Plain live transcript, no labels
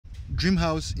Dream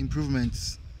house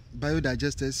improvements,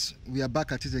 biodigesters. We are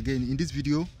back at it again. In this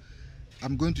video,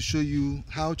 I'm going to show you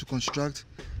how to construct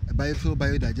a Biofil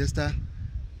biodigester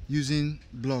using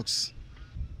blocks.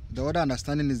 The other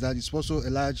understanding is that it's also a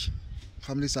large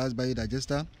family size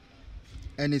biodigester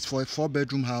and it's for a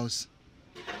 4-bedroom house.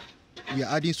 We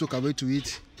are adding soakaway to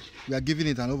it. We are giving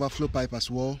it an overflow pipe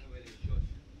as well,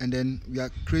 and then we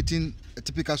are creating a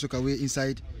typical soakaway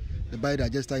inside the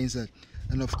biodigester inside,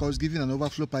 and of course giving an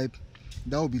overflow pipe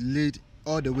that will be laid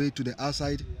all the way to the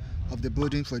outside of the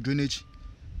building for drainage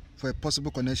for a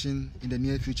possible connection in the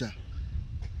near future.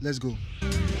 Let's go.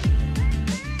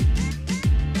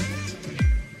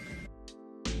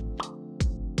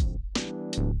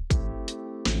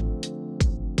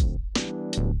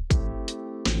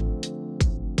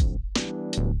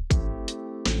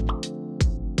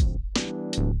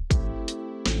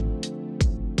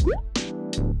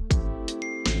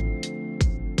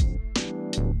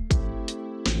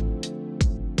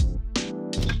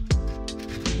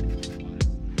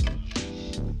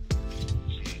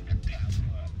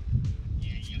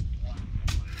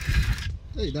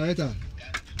 Hey, director.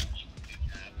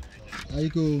 How you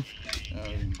go?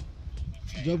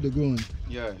 Drop the gun.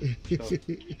 Yeah, sure.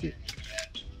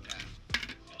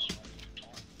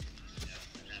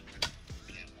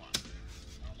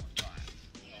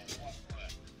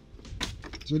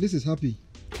 So this is happy.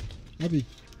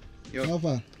 Yo. How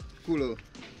far? Cool.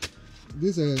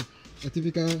 This is a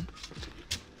typical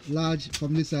large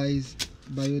family size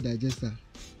biodigester,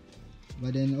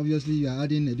 but then obviously you are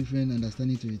adding a different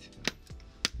understanding to it.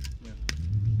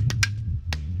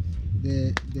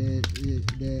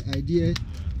 The idea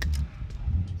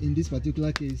in this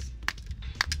particular case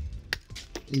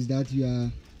is that you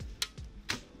are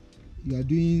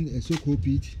doing a soak hole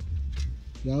pit.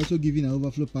 You are also giving an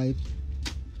overflow pipe,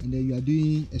 and then you are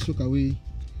doing a soakaway,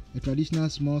 a traditional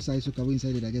small size soakaway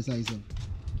inside the digester itself.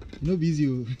 You know, busy.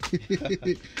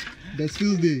 The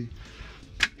skills there.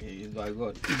 It's by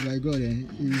God. It's by God, eh?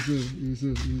 It is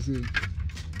so.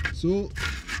 So,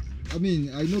 I mean,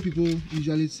 I know people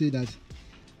usually say that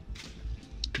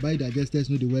biodigesters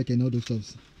know the work and all those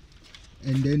stuff.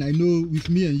 And then I know with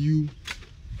me and you,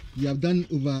 we have done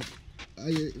over,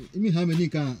 I mean, how many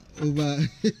over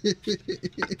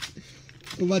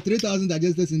 3,000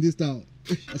 digesters in this town.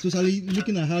 Especially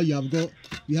looking at how you have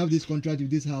this contract with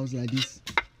this house like this,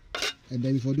 and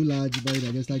then if you do large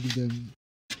biodigester, give them.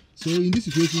 So in this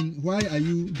situation, why are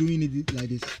you doing it like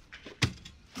this?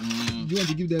 Do you want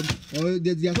to give them, or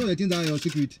there are some of the things that are your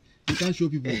secret? You can't show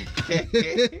people.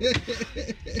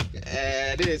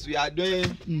 This we are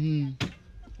doing. We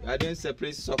are doing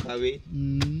separate soakaway,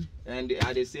 and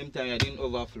at the same time we are doing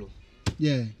overflow.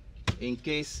 Yeah. In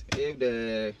case if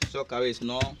the soakaway is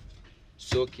not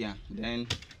soaking, then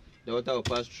the water will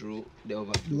pass through the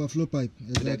overflow pipe.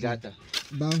 Exactly. The gutter.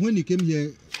 But when you came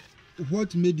here,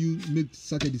 what made you make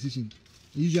such a decision?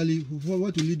 Usually,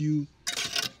 what will lead you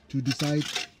to decide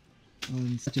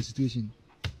on such a situation?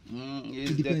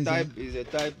 Is the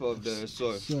type of the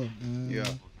soil. Yeah.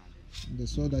 The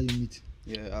soil that you meet.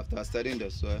 Yeah, after studying the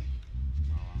soil,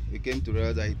 we came to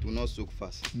realize that it will not soak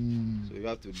fast. So you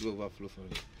have to do overflow for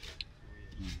it.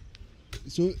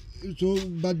 So,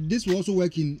 but this will also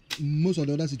work in most of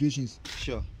the other situations.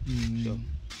 Sure. Sure.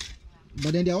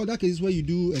 But then there are other cases where you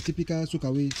do a typical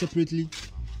soakaway separately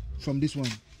from this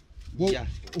one. What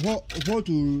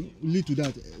to lead to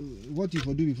that? What you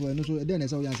for do before? And also then I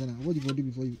saw you answer now. What you for do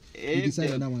before you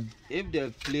decide on that one? If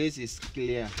the place is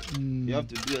clear, you have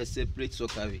to do a separate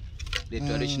soakaway, the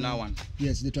traditional one.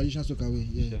 Yes, the traditional soakaway.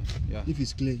 Yeah. Sure. Yeah. If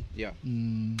it's clear. Yeah.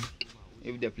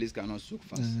 If the place cannot soak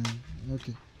fast.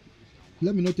 Okay.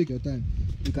 Let me not take your time.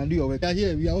 You can do your work.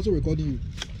 Here we are also recording you.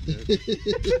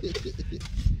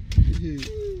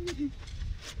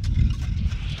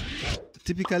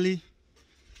 Typically,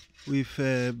 with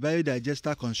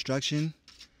biodigester construction,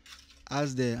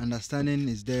 as the understanding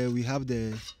is there, we have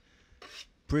the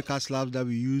precast slabs that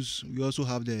we use. We also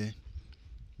have the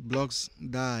blocks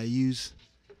that are used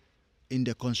in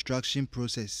the construction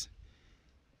process.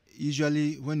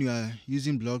 Usually, when you are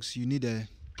using blocks, you need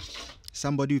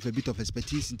somebody with a bit of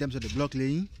expertise in terms of the block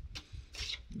laying,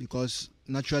 because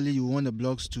naturally you want the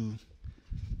blocks to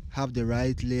have the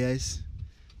right layers,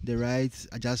 the right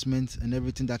adjustments, and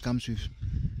everything that comes with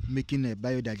making a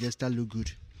biodigester look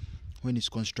good when it's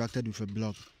constructed with a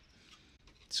block.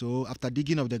 So after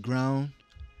digging of the ground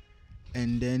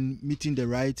and then meeting the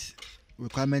right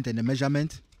requirement and the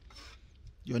measurement,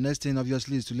 your next thing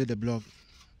obviously is to lay the block,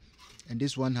 and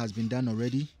this one has been done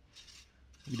already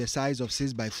with a size of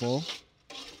 6x4,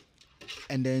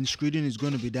 and then screeding is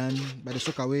going to be done by the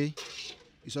soakaway.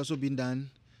 It's also been done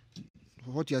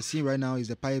what you are seeing right now is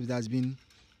the pipe that's been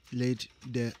laid,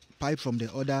 the pipe from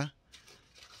the other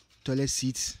toilet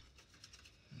seats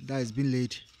that has been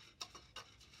laid,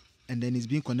 and then it's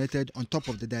being connected on top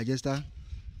of the digester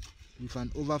with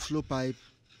an overflow pipe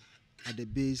at the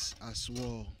base as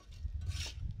well.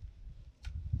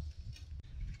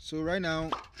 So right now,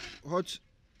 what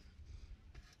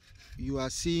you are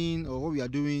seeing, or what we are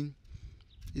doing,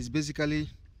 is basically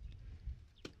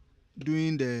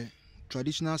doing the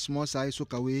traditional small size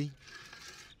soakaway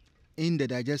in the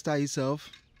digester itself.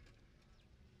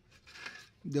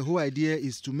 The whole idea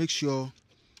is to make sure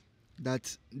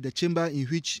that the chamber in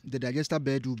which the digester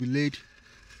bed will be laid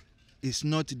is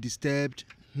not disturbed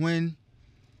when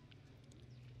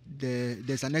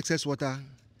there's an excess water.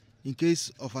 In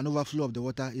case of an overflow of the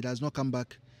water, it does not come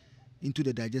back into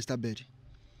the digester bed.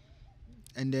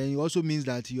 And then it also means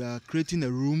that you are creating a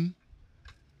room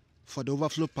for the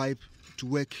overflow pipe to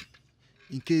work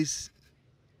in case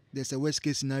there's a worst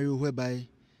case scenario whereby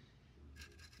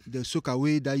the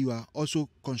soakaway that you are also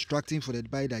constructing for the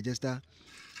biodigester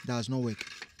does not work.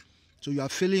 So you are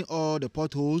filling all the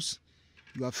potholes,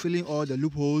 you are filling all the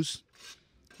loopholes,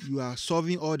 you are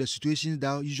solving all the situations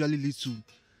that usually lead to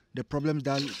the problems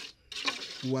that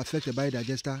will affect the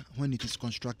biodigester when it is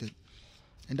constructed.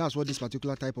 And that's what this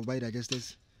particular type of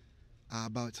biodigesters are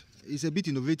about. It's a bit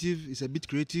innovative, it's a bit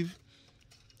creative,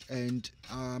 and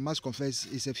I must confess,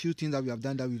 it's a few things that we have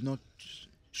done that we've not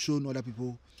shown other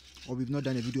people, or we've not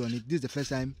done a video on it. This is the first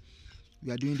time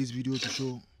we are doing this video to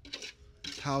show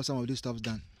how some of this stuff is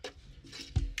done.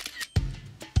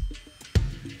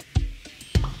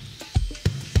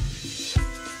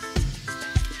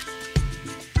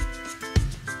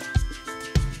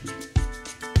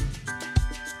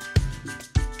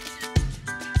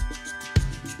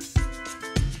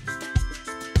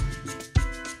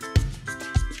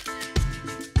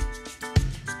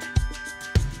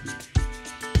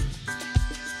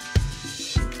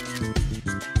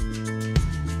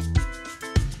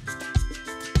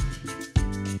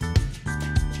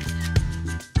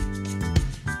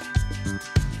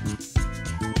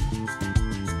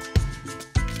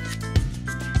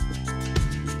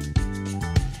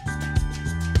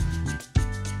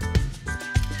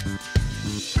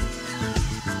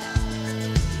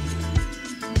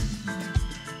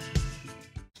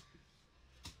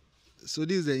 So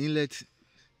this is the inlet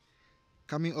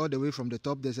coming all the way from the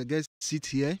top. There's a guest seat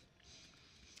here,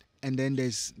 and then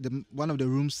there's one of the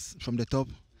rooms from the top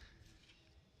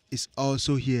is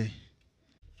also here,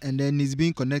 and then it's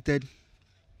being connected.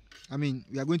 I mean,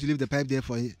 we are going to leave the pipe there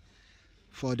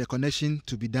for the connection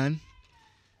to be done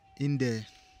in there.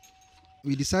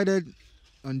 We decided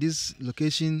on this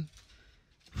location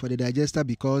for the digester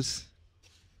because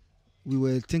we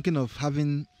were thinking of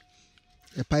having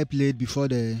a pipe laid before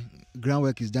the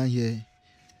groundwork is done here,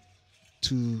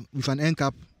 with an end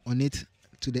cap on it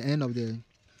to the end of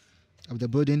the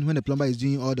building when the plumber is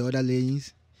doing all the other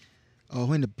layings, or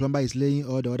when the plumber is laying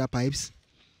all the other pipes.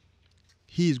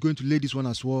 He is going to lay this one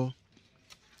as well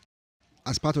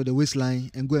as part of the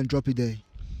waistline and go and drop it there,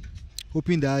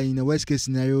 hoping that in a worst case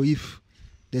scenario, if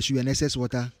there should be an excess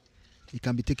water, it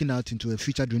can be taken out into a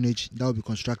future drainage that will be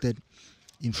constructed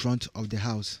in front of the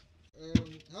house.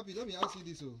 Happy, let me ask you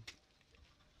this.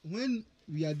 When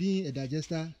we are doing a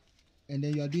digester and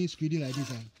then you are doing screeding like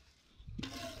this,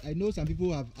 I know some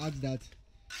people have asked that,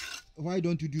 why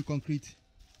don't you do concrete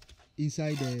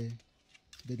inside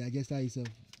the digester itself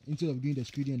instead of doing the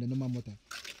screeding and the normal mortar?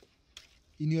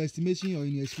 In your estimation or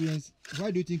in your experience,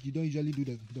 why do you think you don't usually do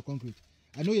the concrete?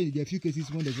 I know there are a few cases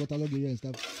when there's waterlogged area and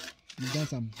stuff, you've done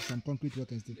some concrete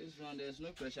work and stuff. This one, there's no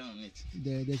pressure on it.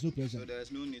 There's no pressure. So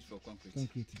there's no need for concrete.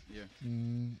 Concrete. Yeah.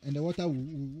 And the water will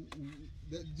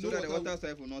the water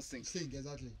side will not sink. Sink,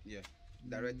 exactly. Yeah.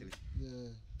 Directly. Yeah.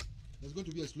 There's going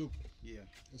to be a slope. Yeah.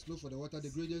 A slope for the water. The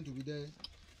gradient will be there,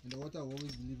 and the water will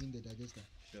always be leaving the digester.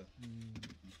 Sure.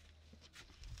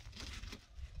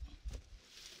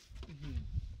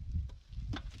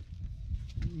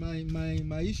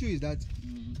 My issue is that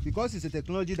because it's a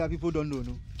technology that people don't know,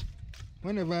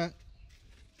 whenever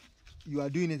you are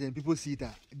doing it and people see it,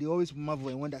 they always marvel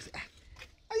and wonder, say,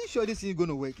 are you sure this thing is going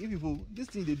to work? If people, this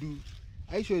thing they do,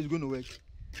 are you sure it's going to work?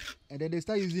 And then they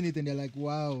start using it and they're like,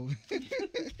 wow.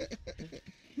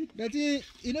 That thing,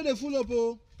 they full up,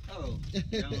 Oh,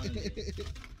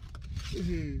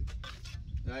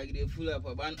 like they full up,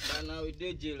 but now we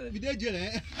did jail. We did jail,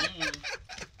 eh?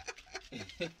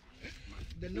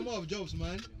 The number of jobs,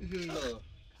 man. Oh,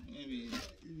 maybe.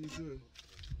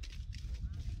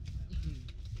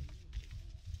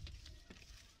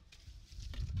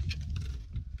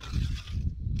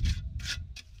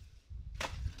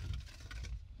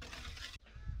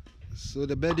 So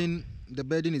the bedding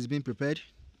is being prepared.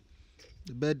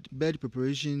 The bed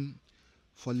preparation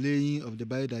for laying of the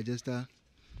biodigester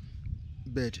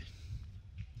bed.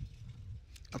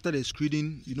 After the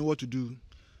screeding, you know what to do.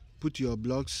 Put your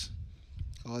blocks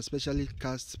or specially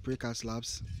cast precast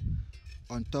slabs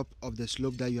on top of the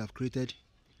slope that you have created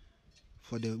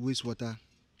for the wastewater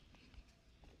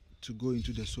to go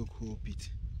into the soak hole pit.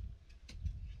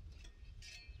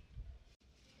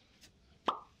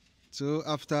 So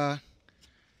after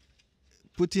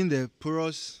putting the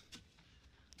porous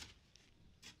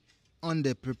on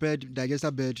the prepared digester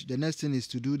bed, the next thing is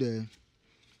to do the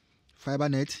fiber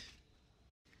net.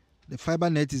 The fiber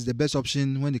net is the best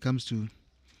option when it comes to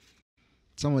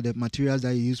some of the materials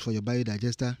that you use for your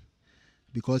biodigester,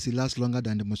 because it lasts longer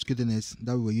than the mosquito nets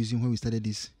that we were using when we started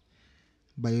this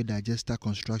biodigester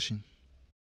construction.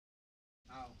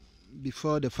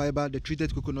 Before the fiber, the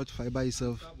treated coconut fiber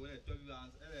itself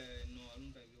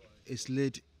is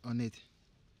laid on it.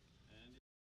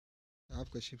 I have a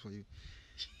question for you.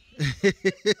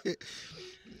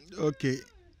 Okay,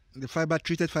 the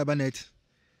treated fiber net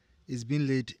is being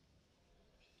laid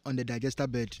on the digester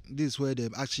bed. This is where the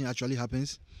action actually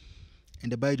happens and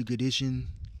the biodegradation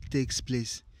takes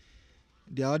place.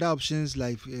 There are other options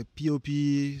like POP,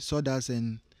 sawdust,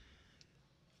 and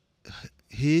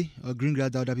hay or green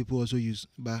grass that other people also use,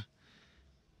 but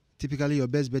typically your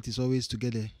best bet is always to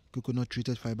get a coconut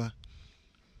treated fiber,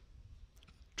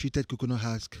 treated coconut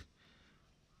husk.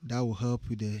 That will help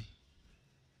with the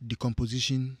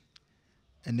decomposition,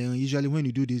 and then usually when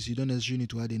you do this, you don't necessarily need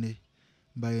to add any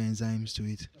bioenzymes to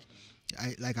it.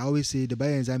 Like I always say, the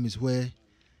bioenzyme is where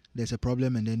there's a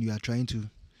problem and then you are trying to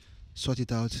sort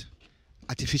it out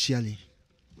artificially.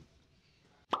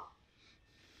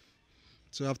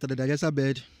 So after the digester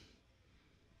bed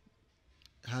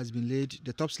has been laid,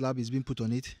 the top slab is being put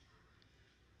on it.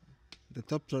 The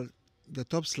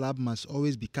top slab must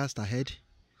always be cast ahead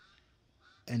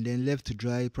and then left to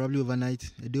dry, probably overnight,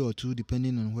 a day or two,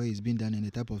 depending on where it's being done and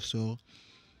the type of soil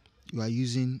you are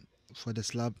using for the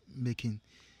slab making.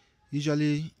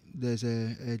 Usually there's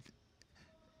a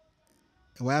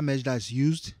wire mesh that's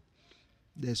used.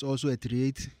 There's also a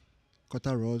 3/8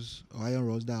 copper rods or iron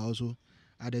rods that are also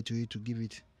added to it to give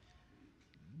it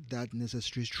that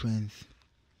necessary strength.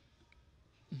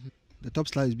 The top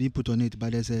slab is being put on it,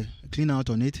 but there's a clean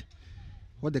out on it.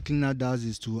 What the clean out does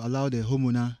is to allow the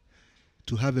homeowner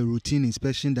to have a routine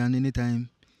inspection done anytime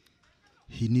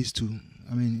he needs to.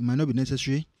 I mean, it might not be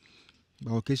necessary,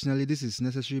 but occasionally this is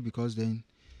necessary, because then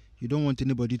you don't want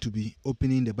anybody to be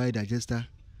opening the biodigester,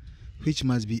 which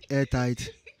must be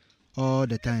airtight all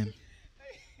the time.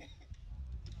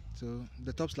 So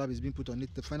the top slab is being put on it,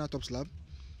 the final top slab,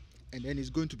 and then it's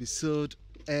going to be sealed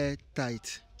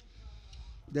airtight.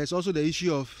 There's also the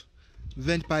issue of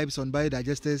vent pipes on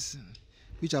biodigesters,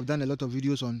 which I've done a lot of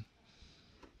videos on.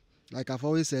 Like I've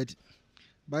always said,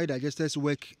 biodigesters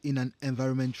work in an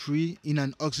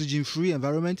oxygen-free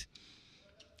environment,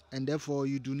 and therefore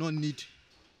you do not need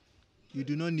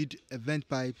a vent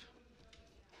pipe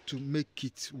to make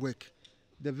it work.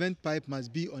 The vent pipe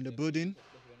must be on the building,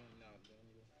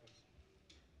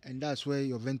 and that's where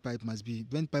your vent pipe must be.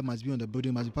 Vent pipe must be on the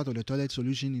building, must be part of the toilet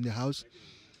solution in the house,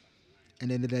 and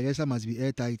then the digester must be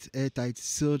airtight,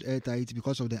 sealed airtight,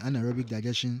 because of the anaerobic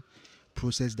digestion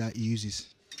process that it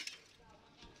uses.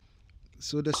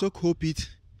 So the soak hole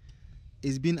pit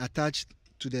is being attached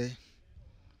to the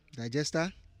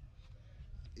digester.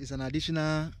 It's an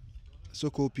additional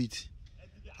soak hole pit,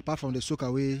 apart from the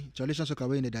soakaway, traditional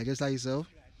soakaway in the digester itself.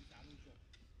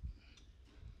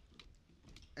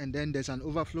 And then there's an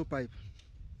overflow pipe.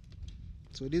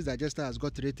 So this digester has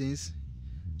got 3 things: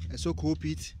 a soak hole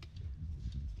pit,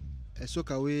 a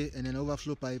soakaway, and an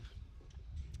overflow pipe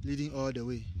leading all the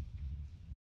way.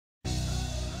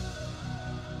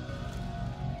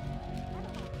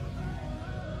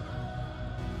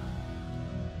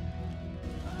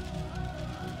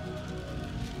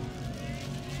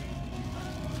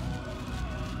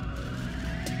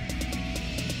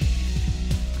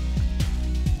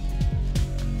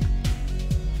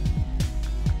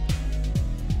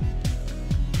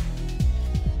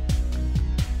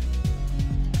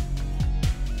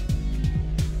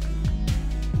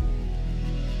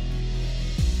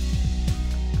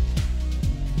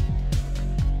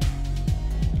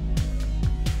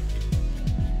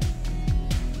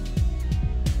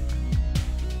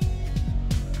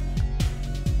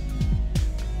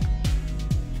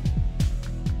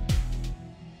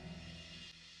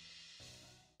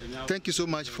 Thank you so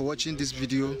much for watching this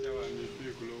video.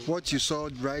 What you saw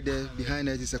right there behind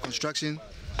us is a construction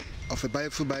of a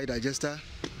Biofil biodigester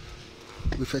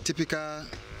with a typical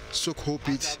soak hole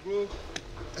pit,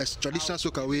 a traditional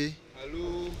soakaway,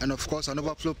 and of course an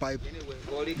overflow pipe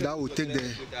that will take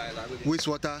the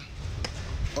wastewater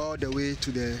all the way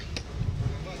to the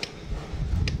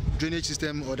drainage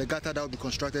system or the gutter that will be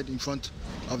constructed in front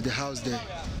of the house there.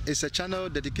 It's a channel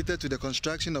dedicated to the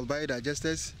construction of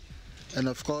biodigesters and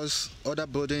of course other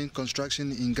building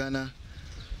construction in Ghana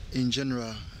in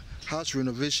general. House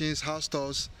renovations, house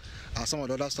tours are some of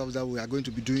the other stuff that we are going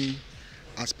to be doing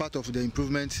as part of the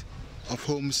improvement of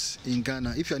homes in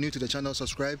Ghana. If you are new to the channel,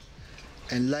 subscribe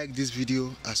and like this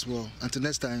video as well. Until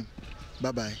next time,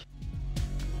 bye bye.